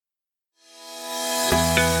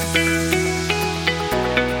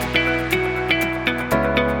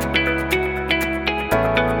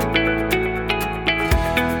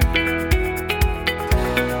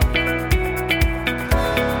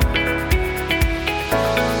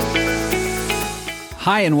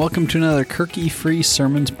Hi, and welcome to another Kirky Free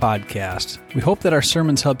Sermons podcast. We hope that our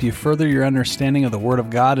sermons help you further your understanding of the Word of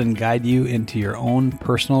God and guide you into your own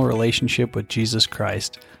personal relationship with Jesus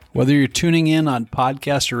Christ. Whether you're tuning in on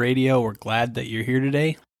podcast or radio, we're glad that you're here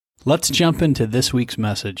today. Let's jump into this week's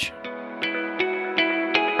message.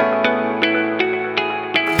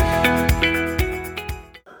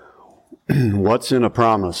 What's in a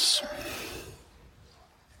promise?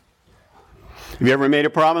 Have you ever made a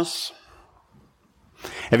promise?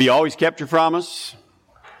 Have you always kept your promise?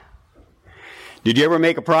 Did you ever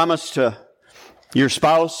make a promise to your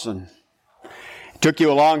spouse and it took you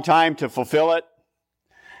a long time to fulfill it?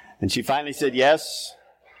 And she finally said yes?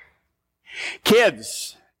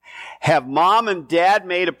 Kids, have mom and dad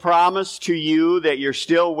made a promise to you that you're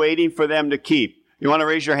still waiting for them to keep? You want to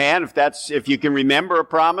raise your hand if you can remember a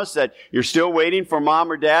promise that you're still waiting for mom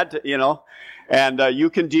or dad to, and you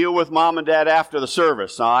can deal with mom and dad after the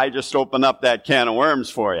service. Now, I just opened up that can of worms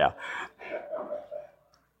for you.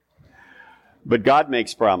 But God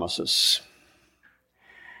makes promises.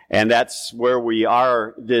 And that's where we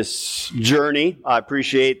are this journey. I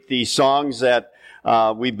appreciate the songs that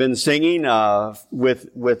we've been singing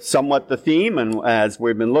with somewhat the theme, and as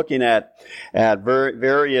we've been looking at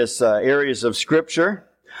various areas of Scripture.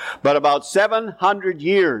 But about 700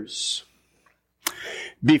 years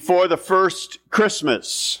before the first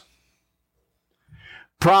Christmas,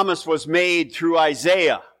 promise was made through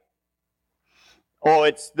Isaiah.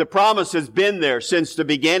 The promise has been there since the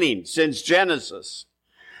beginning, since Genesis.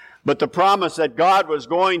 But the promise that God was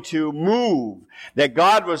going to move, that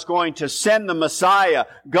God was going to send the Messiah,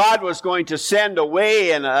 God was going to send a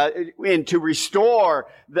way and to restore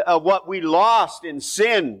what we lost in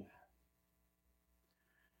sin.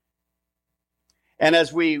 And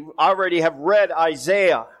as we already have read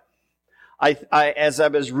Isaiah, as I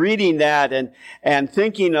was reading that and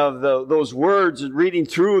thinking of those words and reading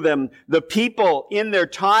through them, the people in their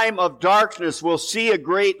time of darkness will see a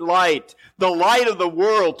great light, the light of the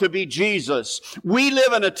world to be Jesus. We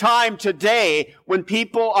live in a time today when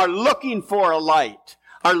people are looking for a light,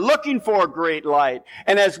 are looking for a great light.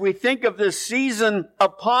 And as we think of this season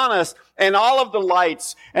upon us and all of the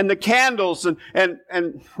lights and the candles and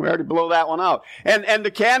we already blow that one out, and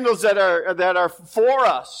the candles that are for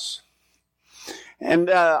us.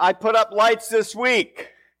 And I put up lights this week,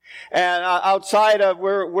 and outside of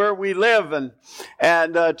where we live, and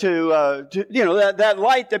that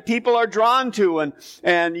light that people are drawn to,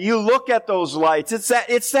 and you look at those lights.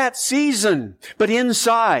 It's that season, but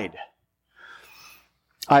inside,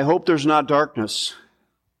 I hope there's not darkness.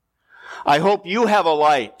 I hope you have a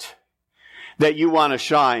light that you want to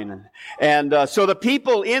shine. And so the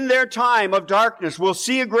people in their time of darkness will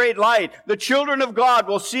see a great light. The children of God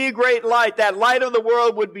will see a great light. That light of the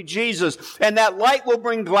world would be Jesus. And that light will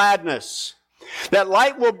bring gladness. That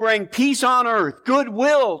light will bring peace on earth,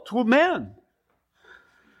 goodwill to men.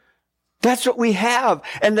 That's what we have.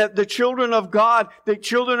 And the children of God, the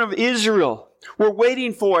children of Israel, we're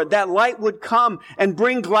waiting for it. That light would come and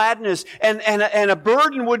bring gladness, and a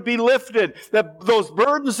burden would be lifted. Those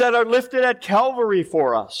burdens that are lifted at Calvary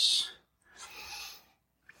for us.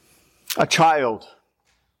 A child,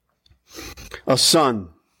 a son,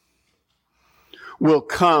 will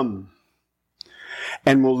come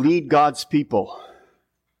and will lead God's people.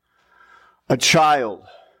 A child,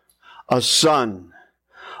 a son,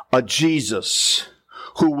 a Jesus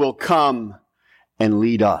who will come and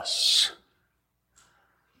lead us.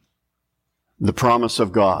 The promise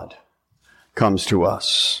of God comes to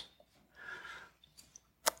us.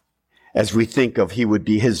 As we think of He would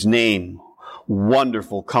be His name,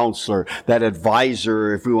 Wonderful Counselor, that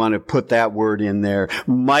advisor, if we want to put that word in there,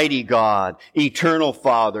 Mighty God, Eternal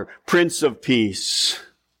Father, Prince of Peace.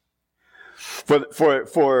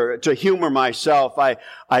 To humor myself,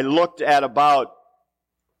 I looked at about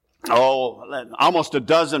almost a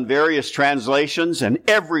dozen various translations, and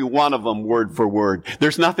every one of them word for word.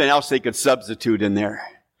 There's nothing else they could substitute in there.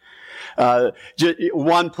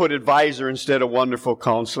 One put advisor instead of Wonderful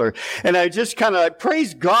Counselor. And I just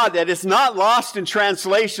praise God that it's not lost in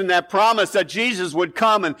translation, that promise that Jesus would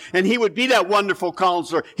come and He would be that Wonderful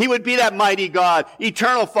Counselor. He would be that Mighty God,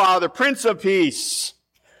 Eternal Father, Prince of Peace.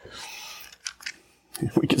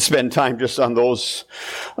 We could spend time just on those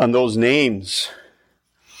names.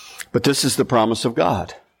 But this is the promise of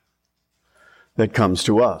God that comes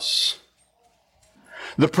to us.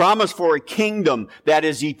 The promise for a kingdom that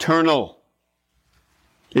is eternal.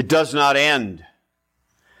 It does not end.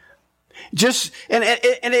 It's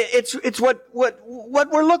what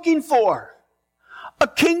we're looking for. A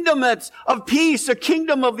kingdom that's of peace, a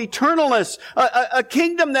kingdom of eternalness, a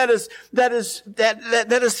kingdom that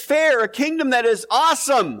is fair, a kingdom that is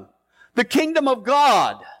awesome. The kingdom of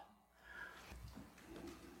God.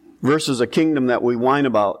 Versus a kingdom that we whine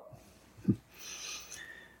about,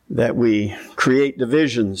 that we create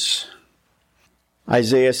divisions.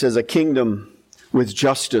 Isaiah says a kingdom with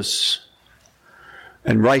justice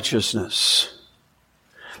and righteousness.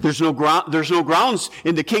 There's no grounds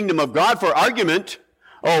in the kingdom of God for argument.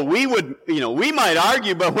 Oh, we might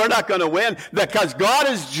argue, but we're not going to win because God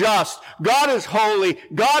is just, God is holy,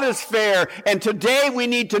 God is fair. And today we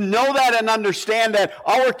need to know that and understand that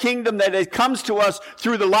our kingdom that it comes to us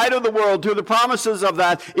through the light of the world, through the promises of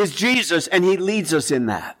that, is Jesus, and He leads us in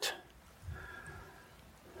that.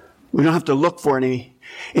 We don't have to look for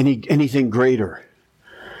anything greater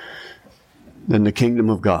than the kingdom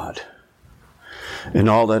of God and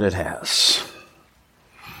all that it has.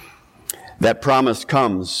 That promise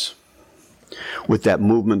comes with that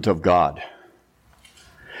movement of God.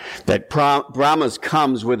 That promise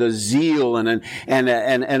comes with a zeal and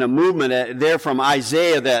a movement there from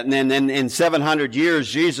Isaiah that and then in 700 years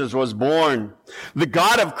Jesus was born. The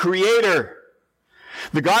God of Creator.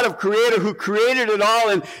 The God of Creator who created it all,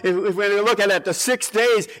 and if we look at it, the 6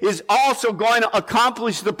 days is also going to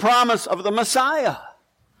accomplish the promise of the Messiah.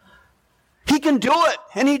 He can do it,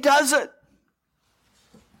 and He does it.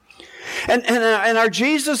 And our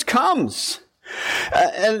Jesus comes.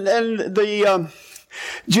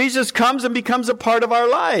 Jesus comes and becomes a part of our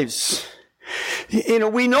lives.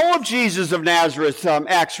 We know of Jesus of Nazareth,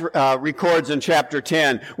 Acts records in chapter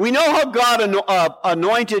 10. We know how God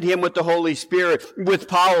anointed Him with the Holy Spirit, with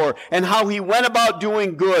power, and how He went about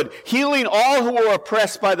doing good, healing all who were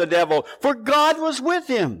oppressed by the devil, for God was with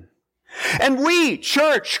Him. And we,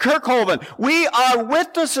 church, Kirkhoven, we are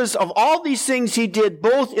witnesses of all these things He did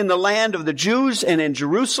both in the land of the Jews and in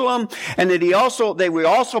Jerusalem, and that we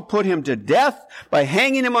also put Him to death by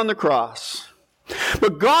hanging Him on the cross.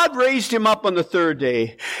 But God raised Him up on the third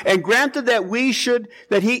day and granted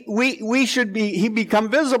that He become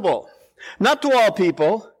visible, not to all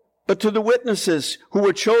people, but to the witnesses who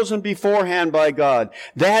were chosen beforehand by God.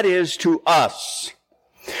 That is, to us,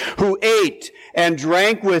 who ate and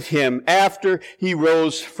drank with Him after He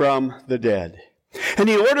rose from the dead. And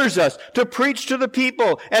He orders us to preach to the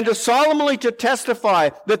people and to solemnly to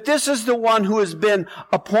testify that this is the one who has been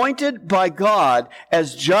appointed by God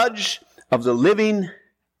as judge of the living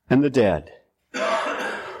and the dead.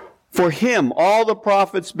 For Him, all the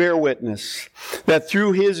prophets bear witness that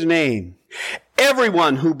through His name,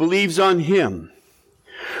 everyone who believes on Him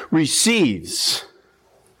receives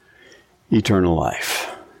eternal life.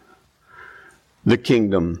 The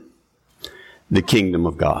kingdom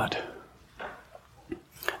of God.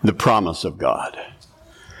 The promise of God.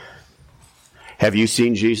 Have you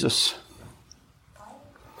seen Jesus?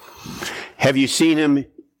 Have you seen Him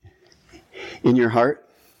in your heart?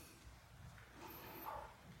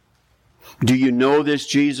 Do you know this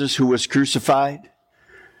Jesus who was crucified,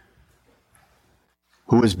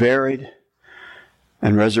 who was buried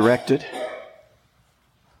and resurrected?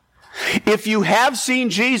 If you have seen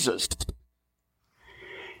Jesus,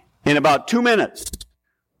 in about 2 minutes,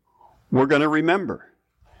 we're going to remember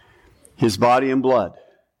His body and blood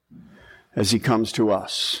as He comes to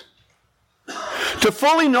us. To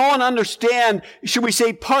fully know and understand, should we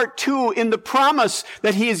say part 2 in the promise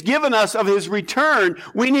that He has given us of His return,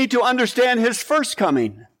 we need to understand His first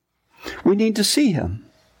coming. We need to see Him.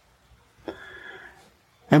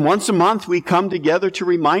 And once a month we come together to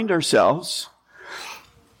remind ourselves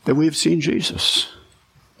that we have seen Jesus.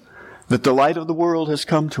 That the light of the world has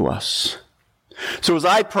come to us. So as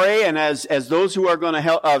I pray and as those who are going to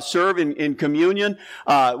help serve in communion,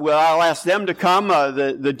 I'll ask them to come,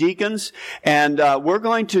 the deacons, and we're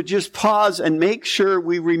going to just pause and make sure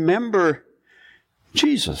we remember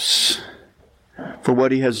Jesus for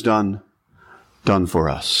what He has done for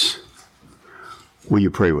us. Will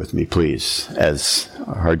you pray with me, please, as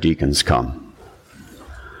our deacons come?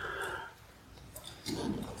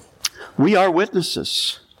 We are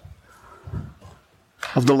witnesses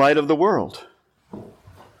of the light of the world,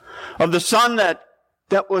 of the Son that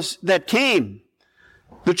came,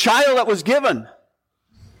 the child that was given,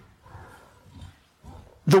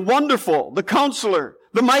 the wonderful, the Counselor,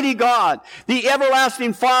 the mighty God, the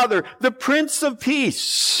everlasting Father, the Prince of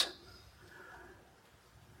Peace.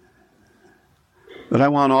 That I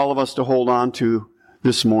want all of us to hold on to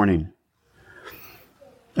this morning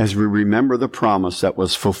as we remember the promise that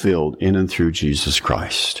was fulfilled in and through Jesus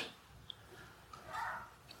Christ.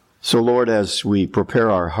 So, Lord, as we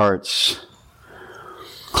prepare our hearts,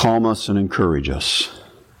 calm us and encourage us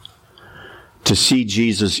to see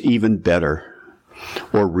Jesus even better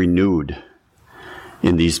or renewed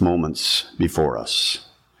in these moments before us.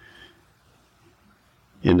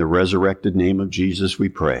 In the resurrected name of Jesus we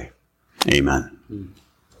pray. Amen.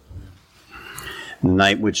 The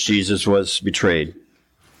night which Jesus was betrayed,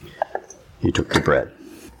 he took the bread.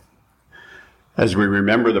 As we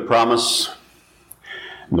remember the promise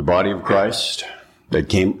in the body of Christ that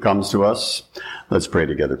comes to us, let's pray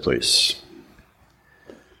together, please.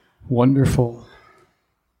 Wonderful,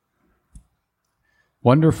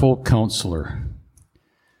 wonderful Counselor.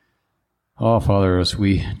 Oh, Father, as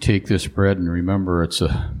we take this bread and remember it's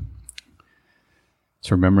a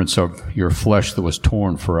remembrance of your flesh that was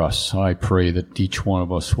torn for us, I pray that each one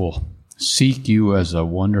of us will seek you as a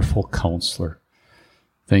wonderful Counselor.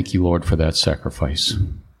 Thank you, Lord, for that sacrifice.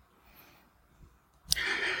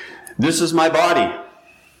 This is my body,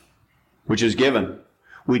 which is given.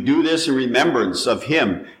 We do this in remembrance of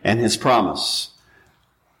him and his promise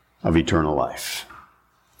of eternal life.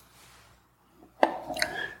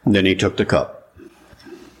 And then he took the cup.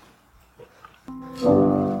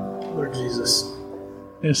 Lord Jesus,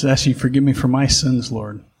 I just ask you to forgive me for my sins,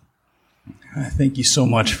 Lord. I thank you so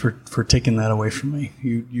much for taking that away from me.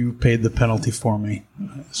 You paid the penalty for me,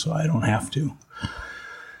 so I don't have to.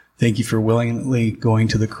 Thank you for willingly going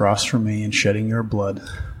to the cross for me and shedding your blood.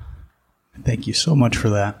 Thank you so much for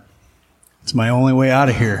that. It's my only way out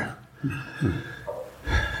of here.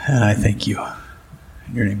 And I thank you.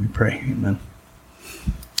 In your name we pray. Amen.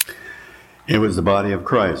 It was the body of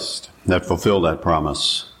Christ that fulfilled that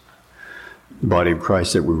promise. The body of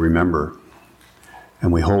Christ that we remember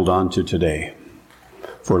and we hold on to today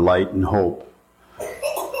for light and hope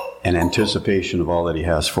and anticipation of all that he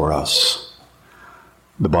has for us.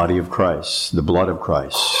 The body of Christ, the blood of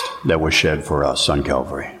Christ that was shed for us on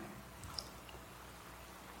Calvary.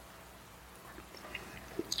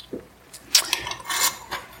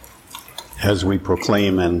 As we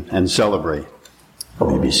proclaim and celebrate, you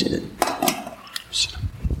may be seated.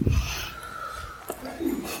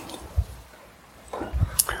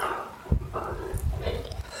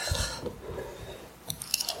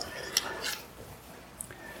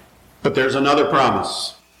 But there's another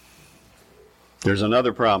promise. There's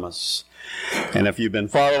another promise. And if you've been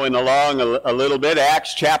following along a little bit,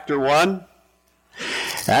 Acts chapter 1.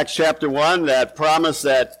 Acts chapter 1, that promise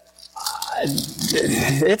that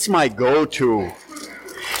it's my go-to.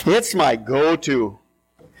 It's my go-to.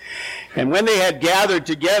 And when they had gathered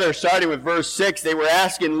together, starting with verse 6, they were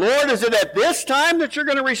asking, Lord, is it at this time that you're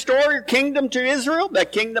going to restore your kingdom to Israel?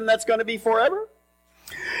 That kingdom that's going to be forever?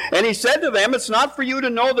 And he said to them, it's not for you to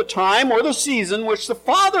know the time or the season which the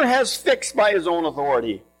Father has fixed by his own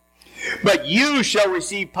authority. But you shall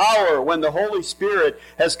receive power when the Holy Spirit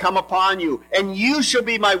has come upon you, and you shall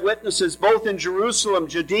be my witnesses both in Jerusalem,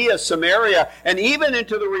 Judea, Samaria, and even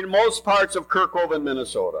into the remote parts of Kirkhoven,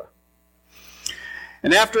 Minnesota.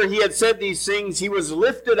 And after he had said these things, he was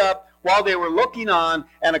lifted up while they were looking on,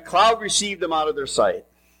 and a cloud received him out of their sight.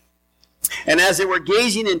 And as they were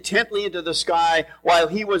gazing intently into the sky while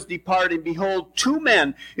he was departing, behold, two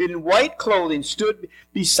men in white clothing stood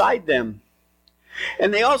beside them.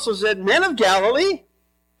 And they also said, Men of Galilee,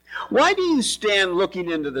 why do you stand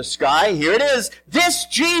looking into the sky? Here it is. This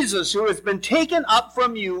Jesus who has been taken up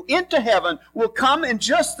from you into heaven will come in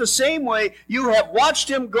just the same way you have watched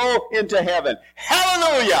him go into heaven.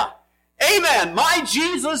 Hallelujah! Amen! My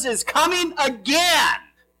Jesus is coming again!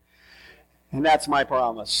 And that's my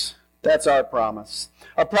promise. That's our promise.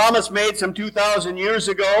 A promise made some 2,000 years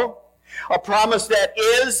ago. A promise that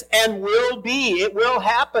is and will be. It will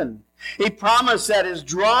happen. A promise that is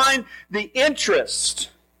drawing the interest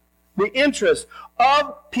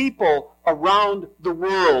of people around the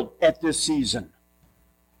world at this season.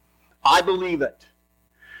 I believe it.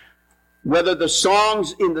 Whether the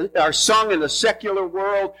songs are sung in the secular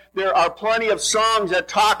world, there are plenty of songs that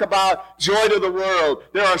talk about joy to the world.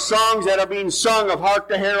 There are songs that are being sung of Hark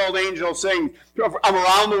the Herald Angels Sing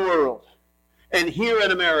around the world and here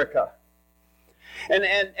in America. And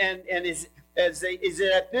is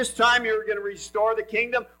it at this time you're going to restore the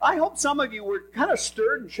kingdom? I hope some of you were kind of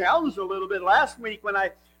stirred and challenged a little bit last week when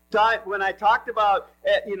I talked about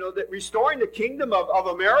that restoring the kingdom of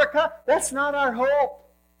America. That's not our hope.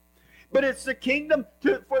 But it's the kingdom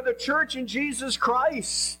for the church in Jesus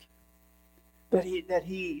Christ they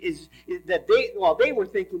were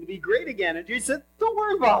thinking to be great again, and Jesus said, "Don't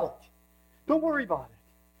worry about it. Don't worry about it."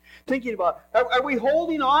 Thinking about, are we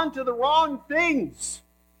holding on to the wrong things?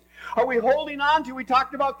 Are we holding on to, we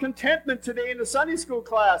talked about contentment today in the Sunday school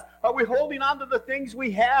class. Are we holding on to the things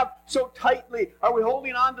we have so tightly? Are we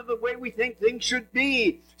holding on to the way we think things should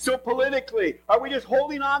be so politically? Are we just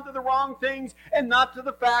holding on to the wrong things and not to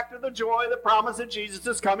the fact of the joy, the promise that Jesus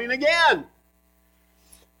is coming again?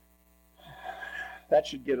 That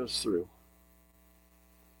should get us through.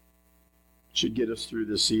 Should get us through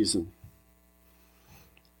this season.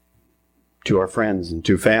 To our friends and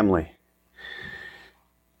to family,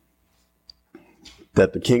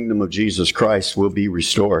 that the kingdom of Jesus Christ will be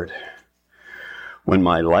restored. When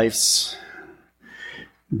my life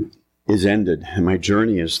is ended and my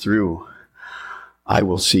journey is through, I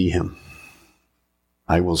will see him.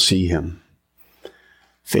 I will see him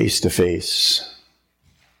face to face.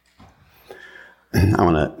 It's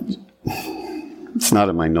not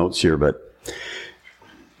in my notes here, but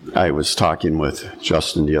I was talking with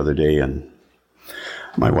Justin the other day, and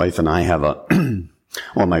my wife and I have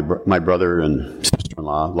my brother and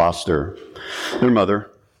sister-in-law lost their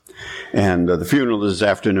mother, and the funeral is this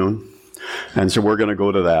afternoon, and so we're going to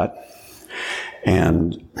go to that.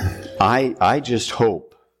 And I just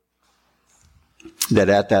hope that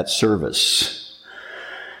at that service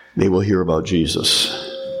they will hear about Jesus.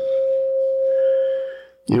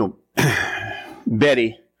 You know,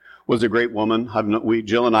 Betty was a great woman.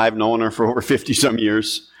 Jill and I have known her for over 50 some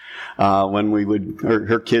years. When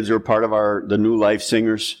her kids were part of the New Life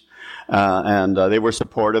Singers, and they were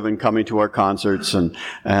supportive in coming to our concerts, and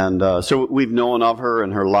so we've known of her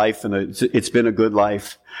and her life, and it's been a good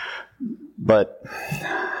life. But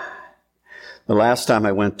the last time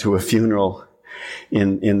I went to a funeral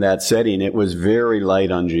in that setting, it was very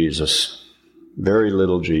light on Jesus, very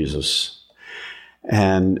little Jesus.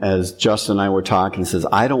 And as Justin and I were talking, he says,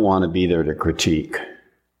 I don't want to be there to critique.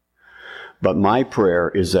 But my prayer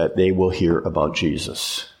is that they will hear about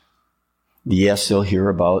Jesus. Yes, they'll hear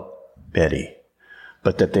about Betty,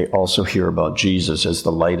 but that they also hear about Jesus as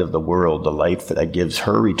the light of the world, the light that gives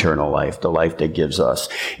her eternal life, the life that gives us.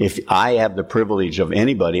 If I have the privilege of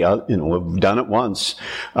anybody, we've done it once,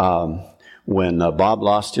 when Bob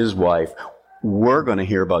lost his wife, we're going to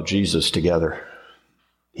hear about Jesus together.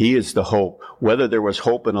 He is the hope, whether there was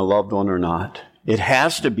hope in a loved one or not. It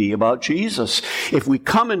has to be about Jesus. If we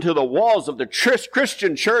come into the walls of the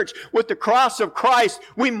Christian church with the cross of Christ,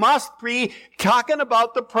 we must be talking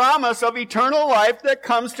about the promise of eternal life that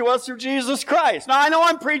comes to us through Jesus Christ. Now, I know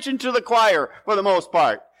I'm preaching to the choir for the most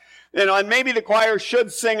part. And maybe the choir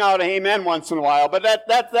should sing out amen once in a while, but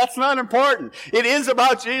that's not important. It is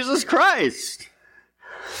about Jesus Christ.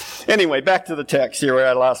 Anyway, back to the text here where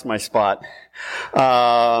I lost my spot.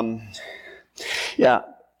 Yeah.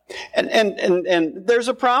 And there's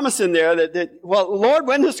a promise in there that well, Lord,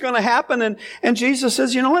 when is this going to happen? And Jesus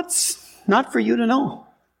says, you know, it's not for you to know.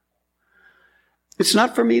 It's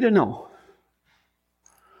not for me to know.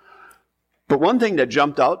 But one thing that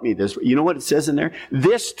jumped out at me, you know what it says in there?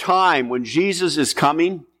 This time when Jesus is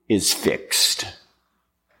coming is fixed.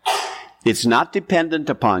 It's not dependent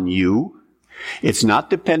upon you. It's not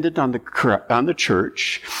dependent on the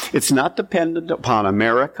church. It's not dependent upon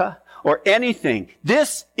America or anything.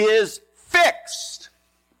 This is fixed.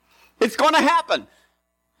 It's going to happen.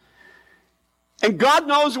 And God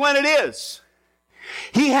knows when it is.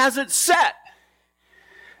 He has it set.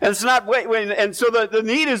 And it's not and so the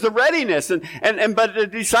need is the readiness. But the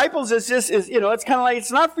disciples it's kind of like,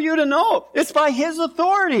 it's not for you to know. It's by His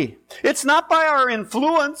authority. It's not by our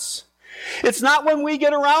influence. It's not when we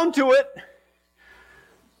get around to it.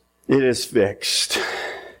 It is fixed.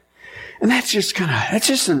 And that's just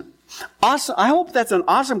an awesome, I hope that's an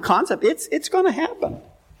awesome concept. It's going to happen.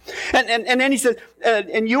 And then he says,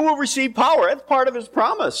 and you will receive power. That's part of His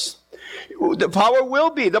promise. The power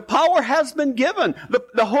will be. The power has been given.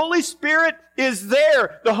 The Holy Spirit is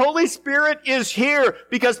there. The Holy Spirit is here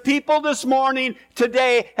because people this morning,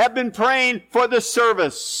 today, have been praying for the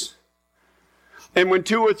service. And when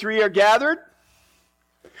 2 or 3 are gathered,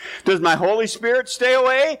 does my Holy Spirit stay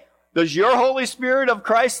away? Does your Holy Spirit of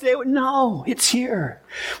Christ stay away? No, it's here.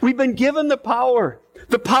 We've been given the power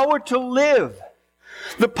to live,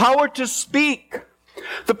 the power to speak,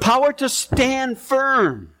 the power to stand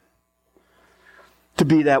firm, to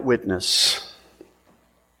be that witness.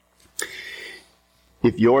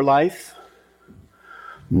 If your life,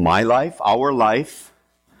 my life, our life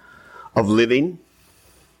of living,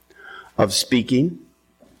 of speaking,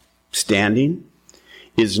 standing,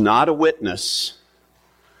 is not a witness,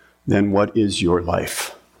 then what is your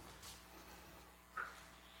life?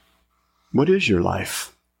 What is your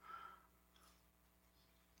life?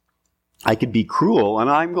 I could be cruel, and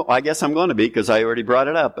I guess I'm going to be because I already brought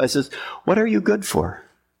it up. I says, what are you good for?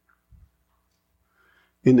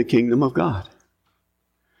 in the kingdom of God.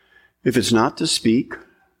 If it's not to speak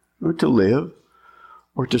or to live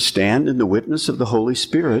or to stand in the witness of the Holy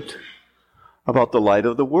Spirit about the light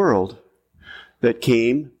of the world that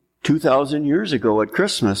came 2,000 years ago at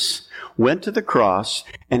Christmas, went to the cross,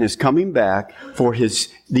 and is coming back for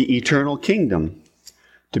the eternal kingdom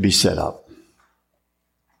to be set up.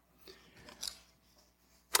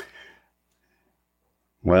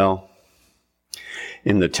 Well,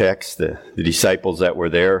 in the text, the disciples that were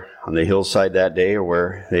there on the hillside that day, or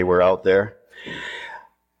where they were out there,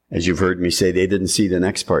 as you've heard me say, they didn't see the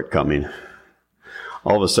next part coming.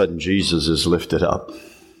 All of a sudden, Jesus is lifted up.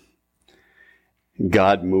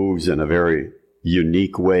 God moves in a very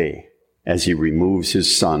unique way as he removes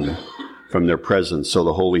his Son from their presence so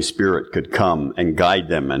the Holy Spirit could come and guide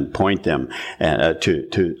them and point them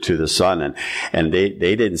to the Son. And they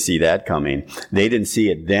didn't see that coming. They didn't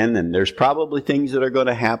see it then. And there's probably things that are going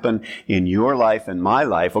to happen in your life and my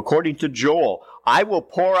life. According to Joel, I will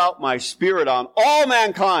pour out my Spirit on all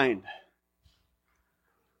mankind.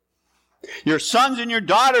 Your sons and your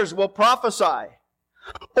daughters will prophesy.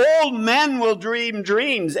 Old men will dream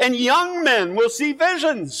dreams, and young men will see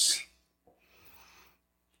visions.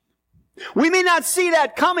 We may not see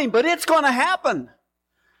that coming, but it's going to happen.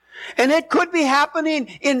 And it could be happening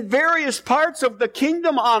in various parts of the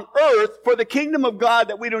kingdom on earth for the kingdom of God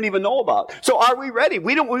that we don't even know about. So are we ready?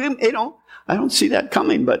 I don't see that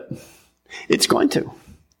coming, but it's going to.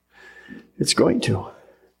 It's going to.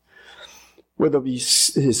 Where there'll be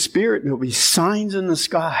his Spirit, there'll be signs in the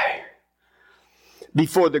sky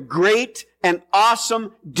before the great and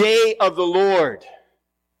awesome day of the Lord,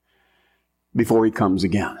 before he comes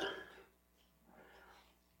again.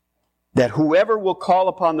 That whoever will call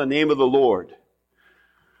upon the name of the Lord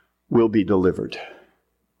will be delivered.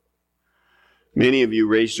 Many of you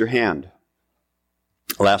raised your hand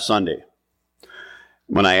last Sunday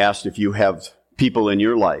when I asked if you have people in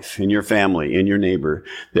your life, in your family, in your neighbor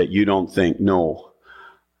that you don't think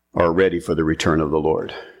are ready for the return of the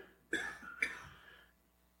Lord.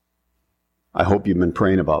 I hope you've been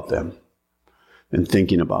praying about them and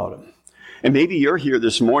thinking about them. And maybe you're here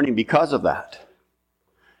this morning because of that.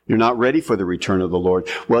 You're not ready for the return of the Lord.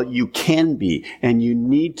 Well, you can be, and you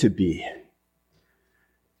need to be.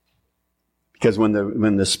 Because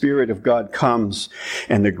when the Spirit of God comes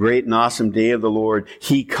and the great and awesome day of the Lord,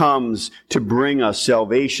 he comes to bring us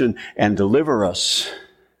salvation and deliver us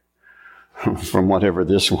from whatever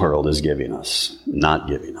this world is giving us, not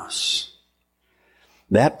giving us.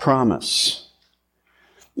 That promise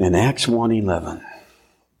in Acts 1:11,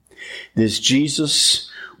 this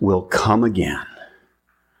Jesus will come again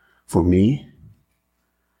for me,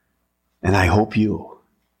 and I hope you,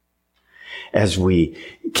 as we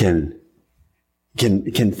can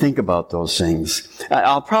think about those things.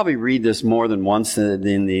 I'll probably read this more than once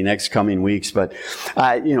in the next coming weeks, but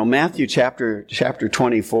Matthew chapter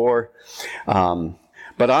 24.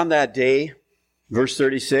 But on that day, verse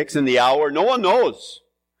 36, in the hour, no one knows,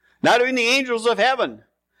 not even the angels of heaven,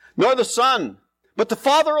 nor the Son, but the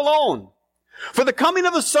Father alone. For the coming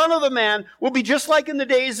of the Son of the Man will be just like in the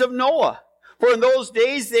days of Noah. For in those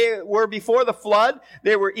days they were before the flood,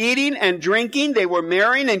 they were eating and drinking, they were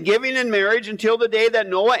marrying and giving in marriage until the day that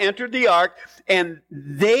Noah entered the ark, and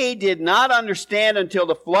they did not understand until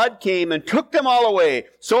the flood came and took them all away.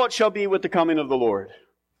 So it shall be with the coming of the Lord.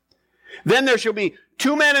 Then there shall be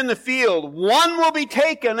 2 men in the field, one will be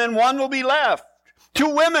taken and one will be left. 2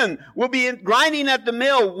 women will be grinding at the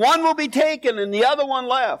mill, one will be taken and the other one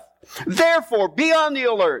left. Therefore, be on the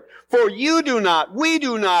alert, for you do not, we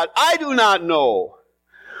do not, I do not know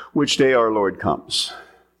which day our Lord comes.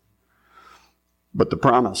 But the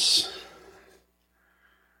promise,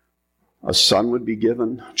 a son would be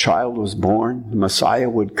given, a child was born, the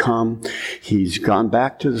Messiah would come. He's gone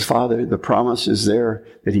back to his Father. The promise is there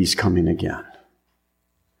that he's coming again.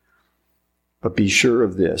 But be sure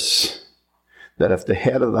of this, that if the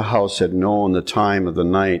head of the house had known the time of the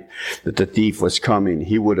night that the thief was coming,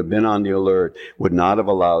 he would have been on the alert, would not have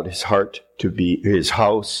allowed his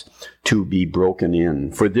house to be broken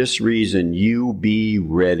in. For this reason, you be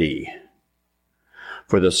ready.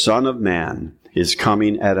 For the Son of Man is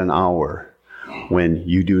coming at an hour when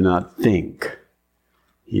you do not think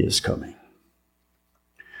he is coming.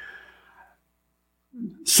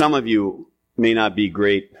 Some of you may not be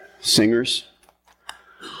great singers.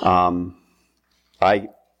 I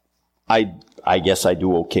guess I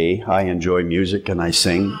do okay. I enjoy music and I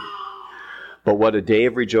sing. But what a day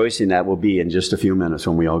of rejoicing that will be in just a few minutes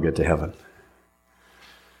when we all get to heaven.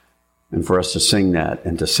 And for us to sing that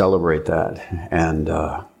and to celebrate that and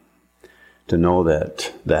to know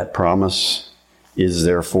that that promise is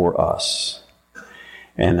there for us.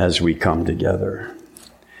 and as we come together,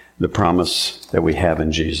 the promise that we have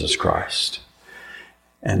in Jesus Christ.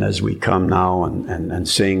 And as we come now and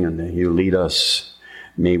sing and you lead us,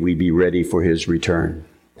 may we be ready for his return.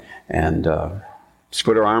 And let's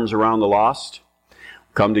put our arms around the lost,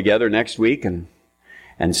 come together next week and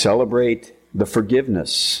celebrate the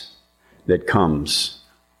forgiveness that comes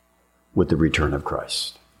with the return of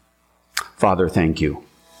Christ. Father, thank you.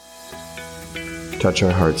 Touch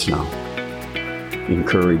our hearts now.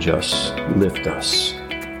 Encourage us, lift us.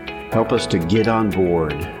 Help us to get on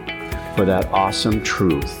board for that awesome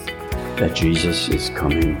truth that Jesus is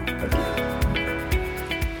coming again.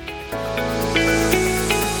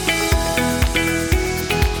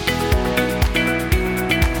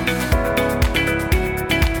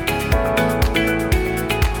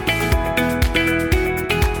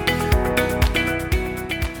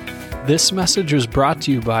 This message was brought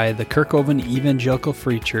to you by the Kirkoven Evangelical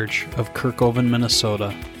Free Church of Kirkoven,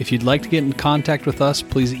 Minnesota. If you'd like to get in contact with us,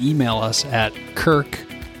 please email us at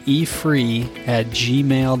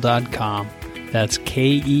kirkefree@gmail.com. That's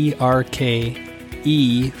KERKE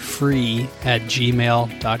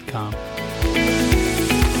free@gmail.com.